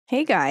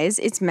Hey guys,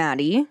 it's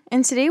Maddie,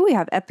 and today we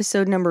have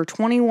episode number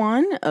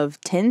 21 of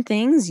 10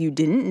 Things You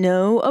Didn't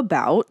Know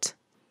About.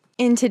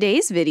 In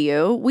today's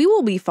video, we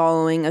will be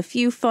following a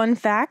few fun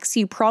facts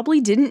you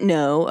probably didn't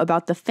know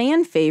about the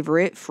fan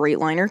favorite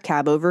Freightliner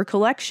Cabover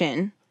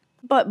collection.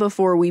 But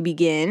before we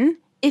begin,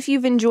 if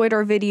you've enjoyed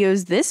our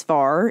videos this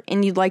far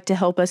and you'd like to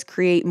help us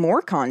create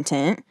more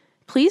content,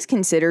 please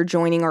consider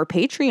joining our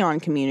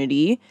Patreon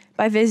community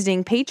by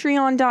visiting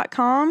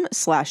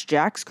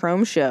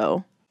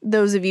patreon.com/JacksChromeShow.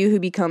 Those of you who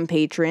become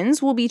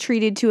patrons will be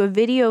treated to a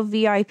video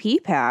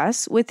VIP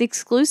pass with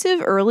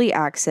exclusive early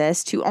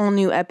access to all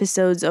new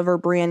episodes of our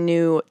brand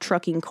new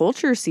Trucking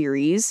Culture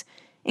series,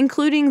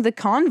 including the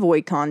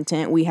convoy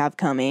content we have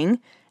coming,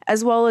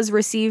 as well as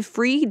receive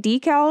free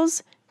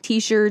decals,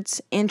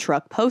 t-shirts, and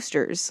truck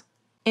posters.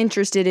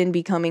 Interested in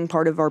becoming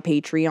part of our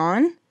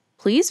Patreon?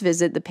 Please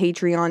visit the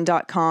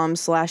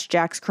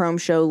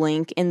patreon.com/JacksChromeShow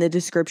link in the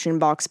description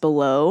box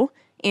below.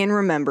 And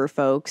remember,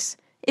 folks,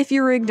 if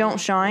your rig don't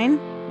shine,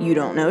 you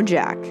don't know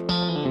Jack.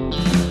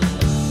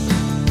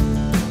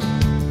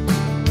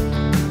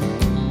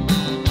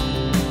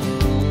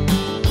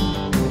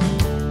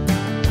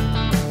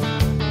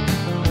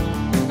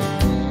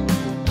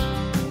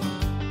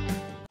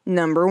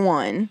 Number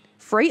 1.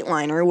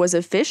 Freightliner was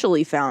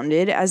officially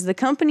founded as the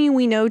company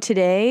we know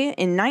today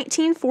in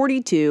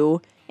 1942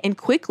 and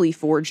quickly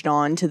forged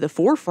on to the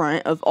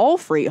forefront of all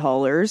freight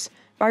haulers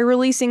by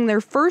releasing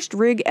their first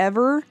rig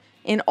ever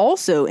and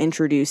also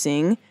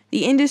introducing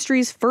the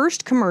industry's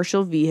first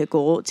commercial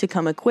vehicle to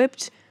come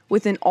equipped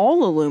with an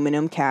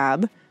all-aluminum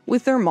cab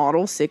with their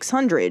Model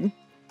 600.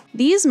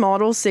 These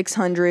Model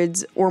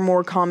 600s, or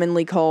more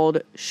commonly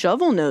called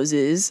shovel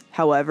noses,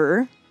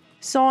 however,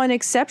 saw an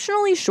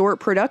exceptionally short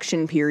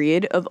production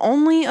period of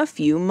only a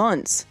few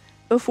months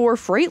before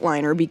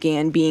Freightliner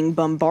began being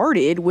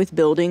bombarded with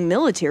building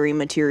military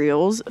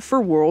materials for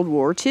World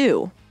War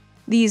II.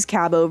 These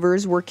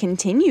cabovers were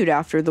continued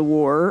after the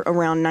war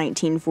around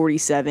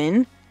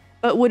 1947,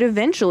 but would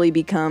eventually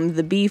become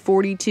the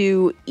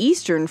B-42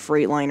 Eastern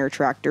Freightliner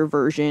tractor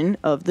version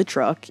of the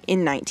truck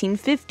in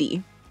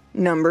 1950.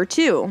 Number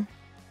 2.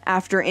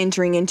 After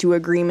entering into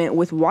agreement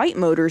with White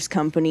Motors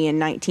Company in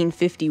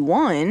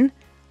 1951,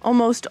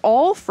 almost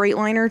all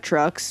Freightliner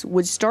trucks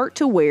would start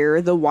to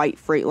wear the white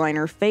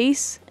Freightliner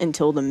face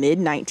until the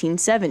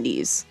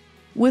mid-1970s.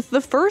 With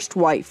the first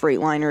white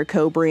Freightliner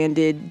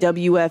co-branded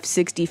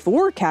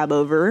WF64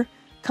 cabover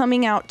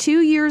coming out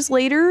 2 years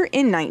later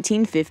in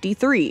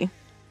 1953.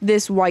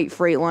 This white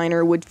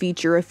Freightliner would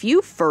feature a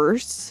few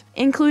firsts,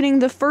 including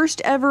the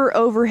first ever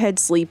overhead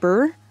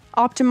sleeper,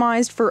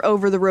 optimized for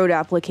over-the-road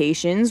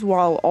applications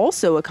while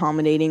also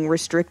accommodating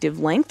restrictive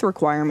length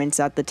requirements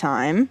at the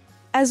time,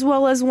 as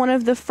well as one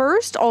of the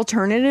first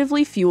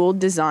alternatively fueled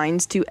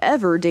designs to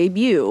ever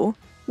debut,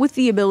 with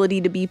the ability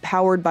to be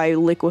powered by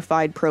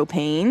liquefied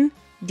propane,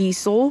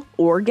 diesel,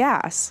 or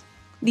gas.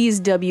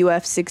 These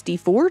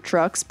WF64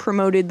 trucks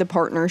promoted the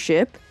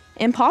partnership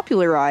and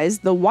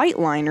popularized the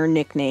Whiteliner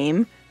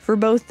nickname for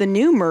both the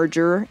new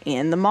merger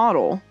and the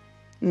model.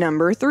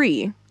 Number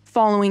 3.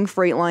 Following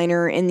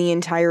Freightliner and the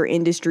entire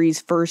industry's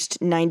first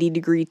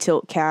 90-degree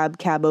tilt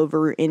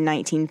cabover in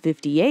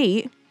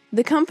 1958,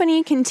 the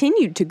company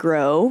continued to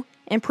grow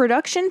and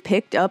production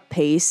picked up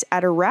pace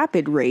at a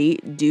rapid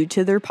rate due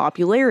to their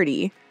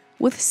popularity,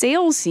 with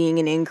sales seeing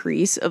an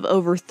increase of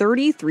over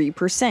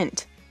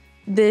 33%.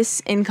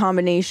 This, in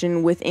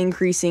combination with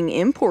increasing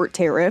import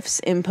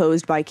tariffs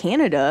imposed by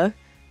Canada,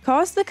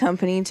 caused the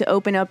company to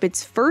open up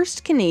its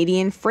first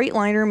Canadian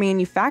Freightliner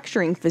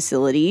manufacturing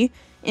facility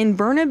in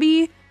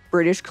Burnaby,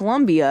 British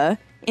Columbia,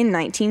 in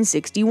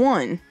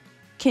 1961.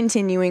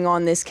 Continuing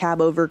on this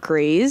cabover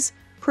craze,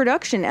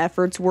 production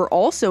efforts were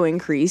also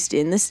increased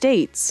in the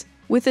States,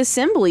 with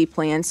assembly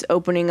plants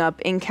opening up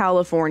in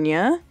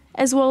California,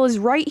 as well as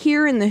right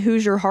here in the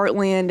Hoosier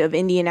heartland of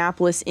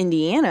Indianapolis,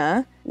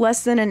 Indiana,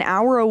 less than an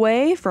hour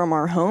away from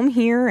our home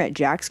here at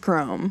Jack's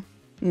Chrome.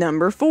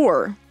 Number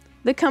 4.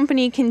 The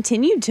company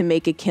continued to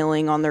make a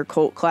killing on their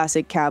cult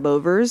classic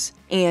cabovers,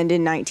 and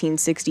in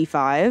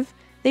 1965,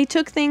 they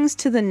took things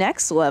to the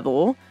next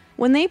level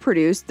when they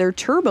produced their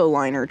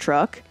Turboliner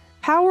truck,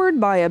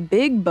 powered by a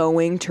big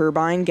Boeing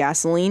turbine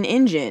gasoline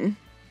engine.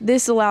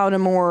 This allowed a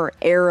more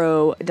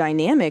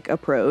aerodynamic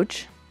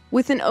approach,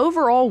 with an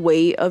overall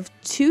weight of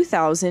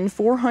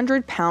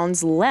 2,400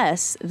 pounds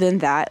less than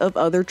that of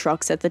other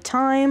trucks at the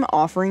time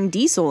offering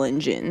diesel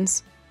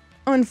engines.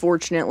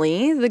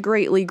 Unfortunately, the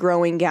greatly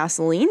growing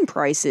gasoline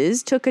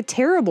prices took a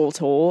terrible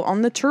toll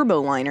on the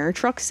Turboliner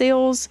truck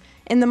sales,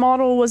 and the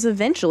model was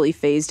eventually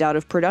phased out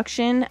of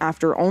production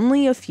after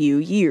only a few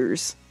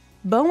years.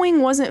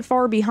 Boeing wasn't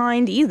far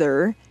behind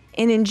either,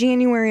 and in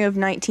January of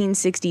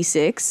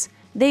 1966,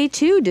 they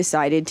too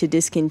decided to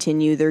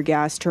discontinue their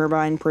gas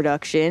turbine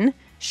production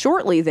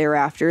shortly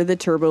thereafter the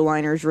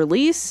Turboliner's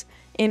release,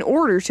 in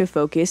order to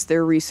focus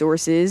their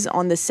resources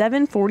on the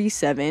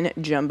 747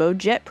 jumbo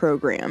jet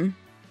program.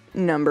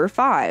 Number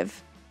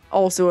 5.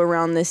 Also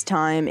around this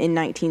time in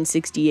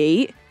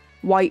 1968,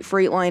 White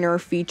Freightliner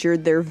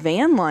featured their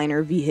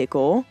Vanliner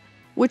vehicle,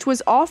 which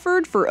was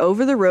offered for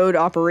over-the-road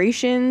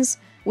operations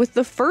with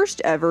the first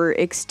ever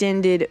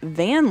extended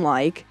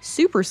van-like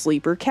super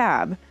sleeper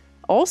cab,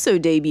 also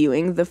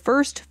debuting the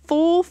first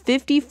full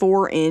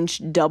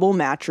 54-inch double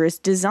mattress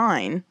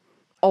design.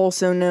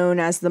 Also known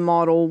as the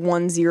Model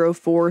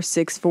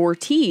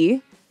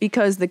 10464T,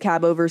 because the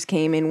Cabovers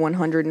came in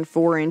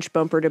 104-inch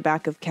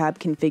bumper-to-back of cab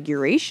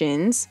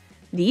configurations,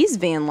 these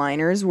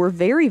vanliners were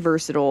very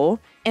versatile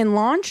and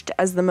launched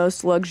as the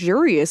most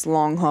luxurious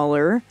long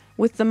hauler,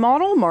 with the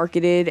model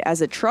marketed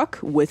as a truck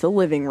with a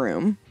living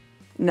room.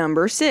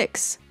 Number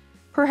 6.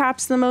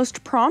 Perhaps the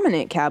most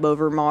prominent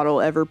cabover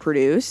model ever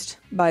produced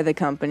by the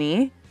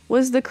company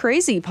was the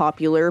crazy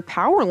popular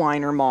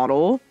Powerliner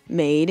model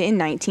made in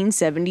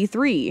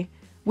 1973,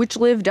 which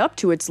lived up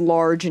to its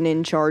large and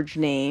in-charge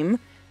name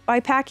by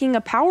packing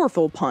a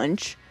powerful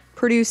punch,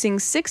 producing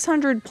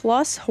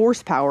 600-plus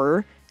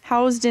horsepower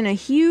housed in a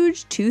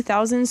huge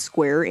 2,000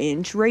 square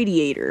inch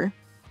radiator.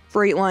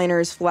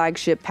 Freightliner's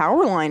flagship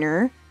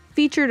Powerliner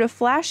featured a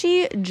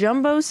flashy,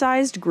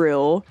 jumbo-sized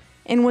grille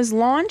and was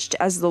launched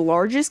as the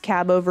largest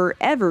cabover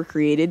ever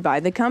created by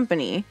the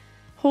company,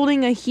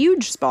 holding a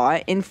huge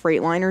spot in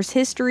Freightliner's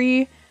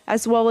history,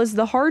 as well as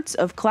the hearts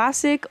of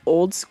classic,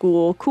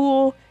 old-school,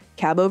 cool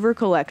cabover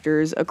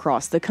collectors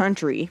across the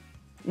country.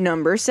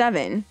 Number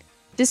 7.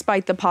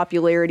 Despite the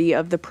popularity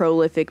of the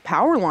prolific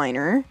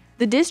Powerliner,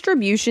 the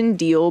distribution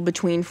deal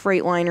between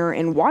Freightliner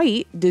and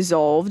White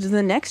dissolved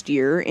the next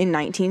year in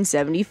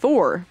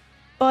 1974.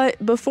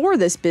 But before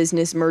this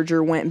business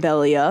merger went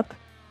belly up,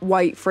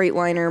 White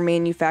Freightliner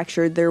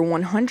manufactured their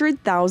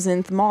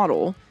 100,000th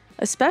model,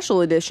 a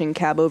special edition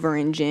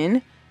cabover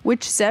engine,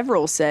 which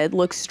several said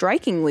looks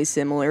strikingly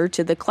similar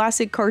to the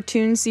classic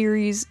cartoon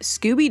series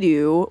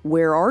Scooby-Doo,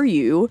 Where Are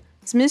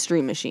You?'s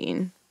Mystery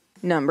Machine.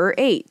 Number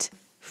 8.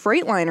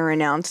 Freightliner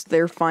announced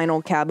their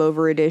final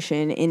cabover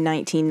edition in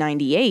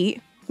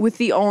 1998 with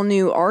the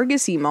all-new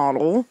Argosy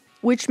model,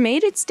 which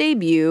made its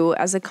debut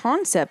as a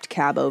concept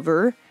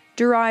cabover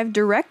derived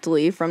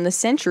directly from the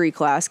Century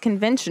Class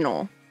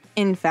conventional.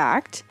 In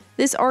fact,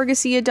 this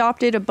Argosy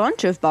adopted a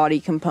bunch of body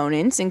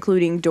components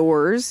including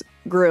doors,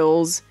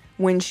 grills,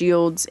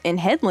 windshields, and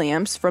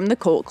headlamps from the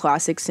cult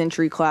classic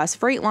Century Class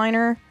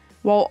Freightliner,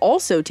 while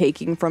also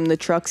taking from the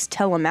truck's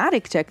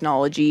telematic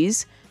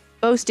technologies,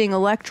 boasting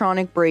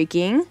electronic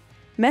braking,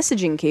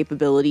 messaging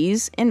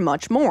capabilities, and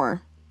much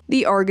more.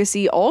 The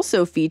Argosy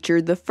also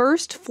featured the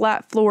first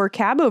flat-floor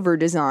cabover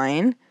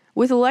design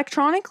with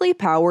electronically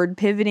powered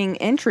pivoting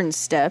entrance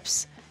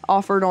steps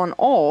offered on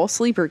all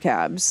sleeper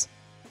cabs.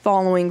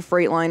 Following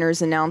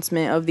Freightliner's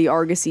announcement of the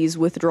Argosy's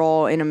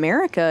withdrawal in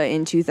America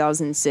in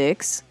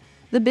 2006,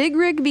 the Big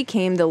Rig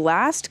became the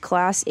last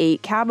Class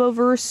 8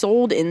 cabover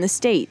sold in the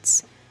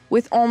States,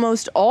 with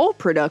almost all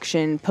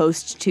production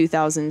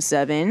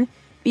post-2007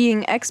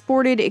 being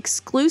exported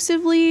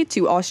exclusively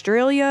to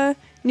Australia,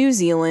 New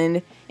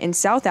Zealand, and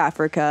South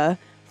Africa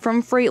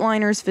from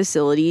Freightliner's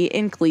facility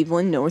in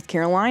Cleveland, North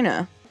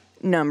Carolina.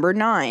 Number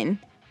 9.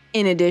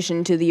 In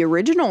addition to the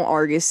original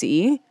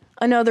Argosy,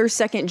 another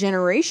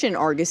second-generation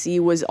Argosy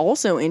was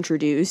also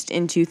introduced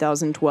in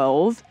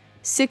 2012,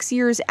 6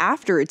 years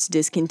after its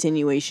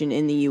discontinuation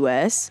in the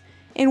US,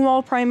 and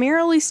while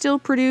primarily still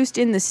produced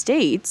in the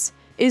States,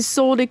 is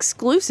sold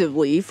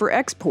exclusively for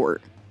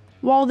export.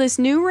 While this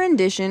new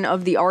rendition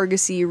of the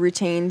Argosy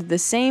retained the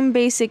same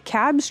basic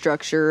cab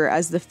structure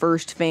as the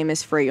first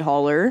famous freight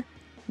hauler,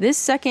 this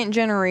second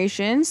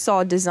generation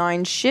saw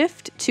design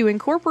shift to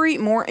incorporate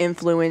more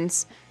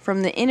influence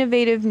from the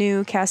innovative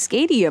new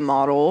Cascadia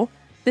model,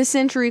 the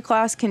Century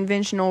Class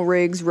conventional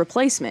rig's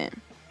replacement.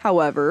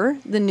 However,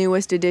 the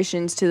newest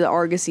additions to the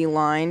Argosy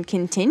line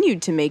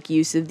continued to make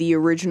use of the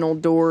original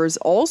doors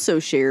also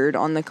shared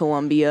on the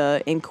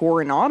Columbia and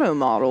Coronado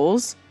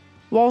models,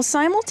 while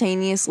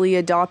simultaneously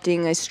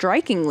adopting a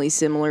strikingly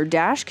similar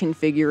dash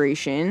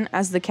configuration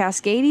as the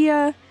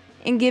Cascadia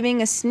and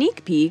giving a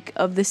sneak peek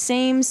of the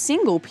same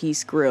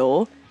single-piece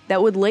grille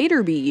that would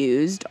later be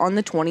used on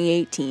the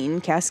 2018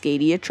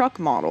 Cascadia truck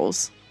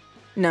models.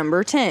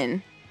 Number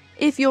 10.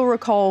 If you'll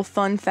recall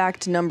fun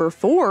fact number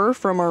 4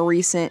 from our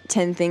recent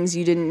 10 Things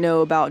You Didn't Know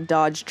About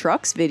Dodge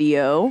Trucks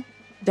video,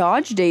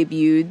 Dodge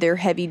debuted their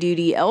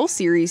heavy-duty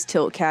L-Series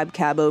tilt cab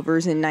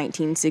cabovers in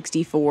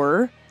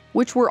 1964,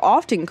 which were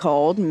often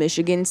called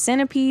Michigan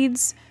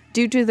centipedes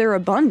due to their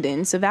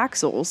abundance of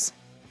axles.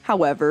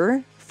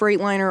 However,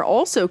 Freightliner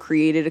also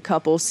created a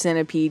couple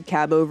centipede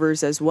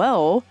cabovers as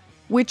well,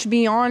 which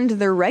beyond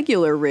their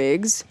regular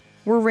rigs,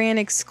 were ran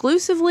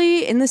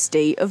exclusively in the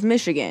state of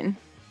Michigan.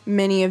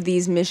 Many of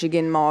these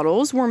Michigan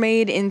models were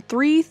made in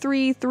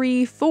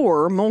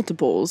 3334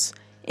 multiples,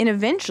 and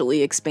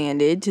eventually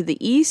expanded to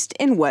the East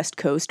and West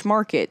Coast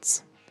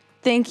markets.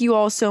 Thank you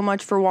all so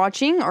much for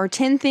watching our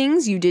 10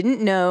 Things You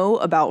Didn't Know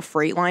About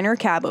Freightliner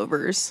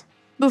Cabovers.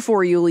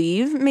 Before you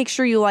leave, make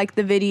sure you like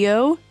the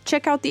video,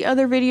 check out the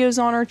other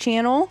videos on our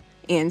channel,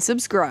 and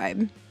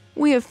subscribe.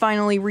 We have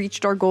finally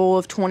reached our goal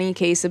of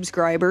 20K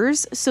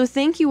subscribers, so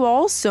thank you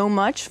all so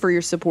much for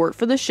your support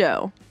for the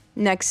show.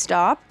 Next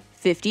stop,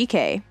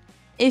 50K.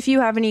 If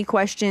you have any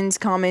questions,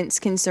 comments,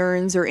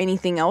 concerns, or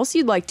anything else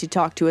you'd like to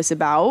talk to us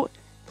about,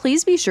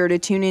 please be sure to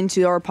tune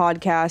into our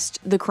podcast,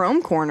 The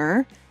Chrome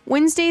Corner,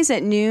 Wednesdays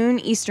at noon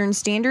Eastern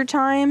Standard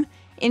Time,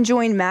 and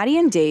join Maddie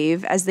and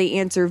Dave as they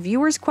answer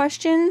viewers'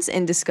 questions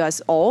and discuss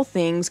all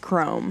things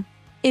Chrome.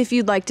 If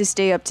you'd like to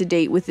stay up to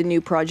date with the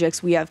new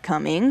projects we have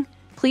coming,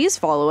 please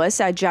follow us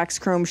at Jack's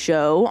Chrome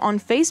Show on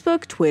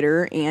Facebook,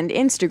 Twitter, and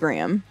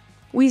Instagram.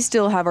 We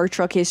still have our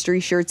truck history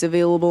shirts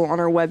available on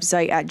our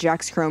website at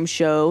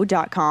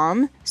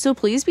jackschromeshow.com, so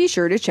please be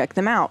sure to check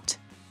them out.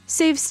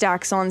 Save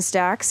stacks on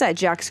stacks at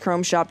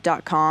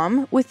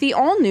jackschromeshop.com with the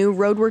all-new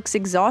Roadworks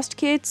exhaust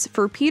kits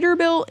for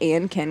Peterbilt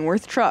and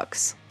Kenworth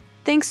trucks.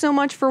 Thanks so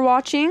much for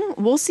watching.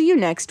 We'll see you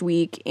next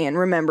week, and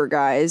remember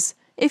guys,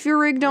 if your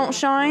rig don't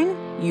shine,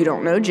 you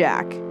don't know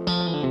Jack.